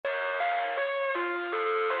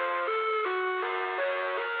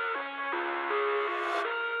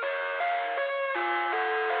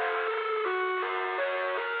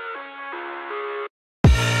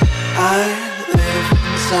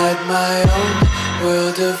my own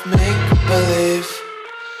world of make-believe.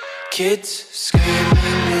 Kids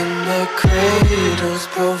screaming in their cradles,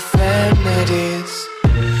 profanities.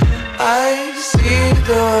 I see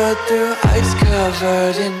the world through ice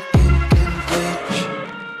covered in ink and bleach.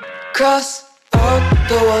 Cross out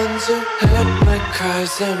the ones who heard my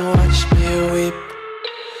cries and watched me weep.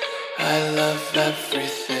 I love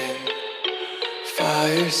everything.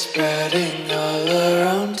 Fire spreading all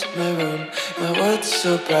around my room. My world's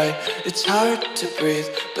so bright, it's hard to breathe,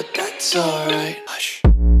 but that's alright. Hush.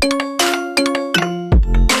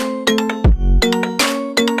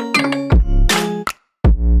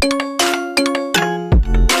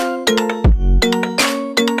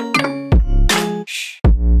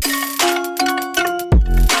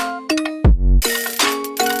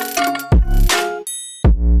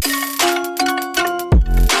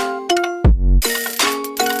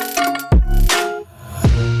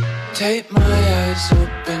 Take my eyes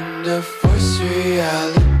open to force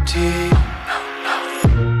reality.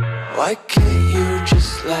 Why can't you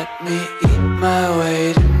just let me eat my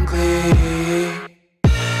weight in glee?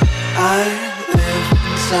 I live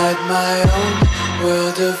inside my own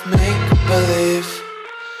world of make-believe.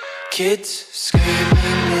 Kids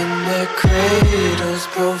screaming in their cradles,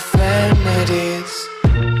 profanities.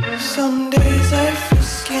 Some days I feel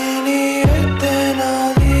skinnier than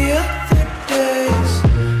all the other days.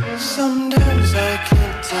 Sometimes I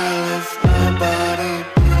can't tell if my body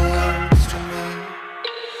belongs to me.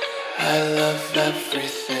 I love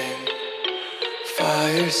everything.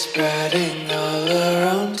 Fire spreading all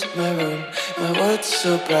around my room. My world's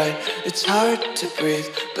so bright, it's hard to breathe,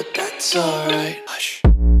 but that's alright. Hush.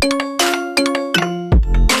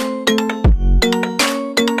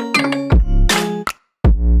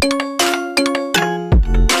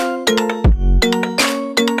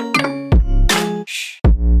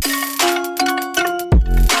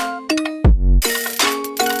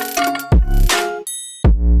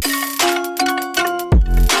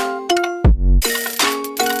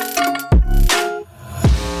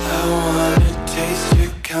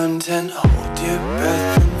 Content, hold your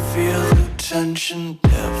breath and feel the tension.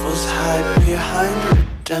 Devils hide behind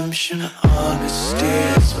redemption. Honesty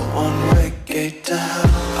is a one-way gate to hell.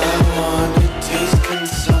 I wanna taste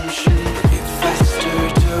consumption, breathe faster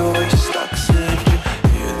to waste oxygen.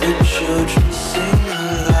 Hear the children sing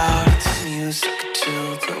aloud. It's music till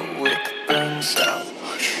the wick burns out.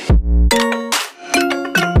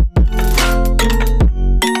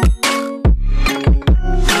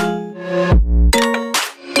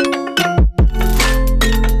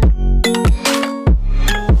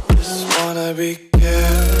 Be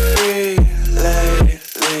carefree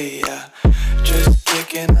lately, yeah. Just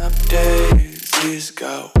kicking up daisies.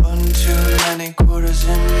 Got one too many quarters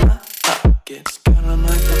in my pockets. Counting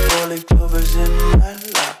like the 4-leaf clovers in my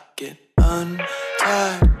locket.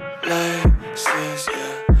 Untied laces,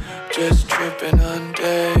 yeah. Just tripping on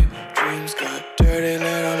daydreams. Got dirty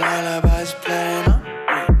little lullabies playing on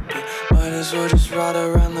repeat. Might as well just ride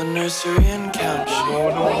around the nursery and count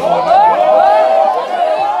sheep.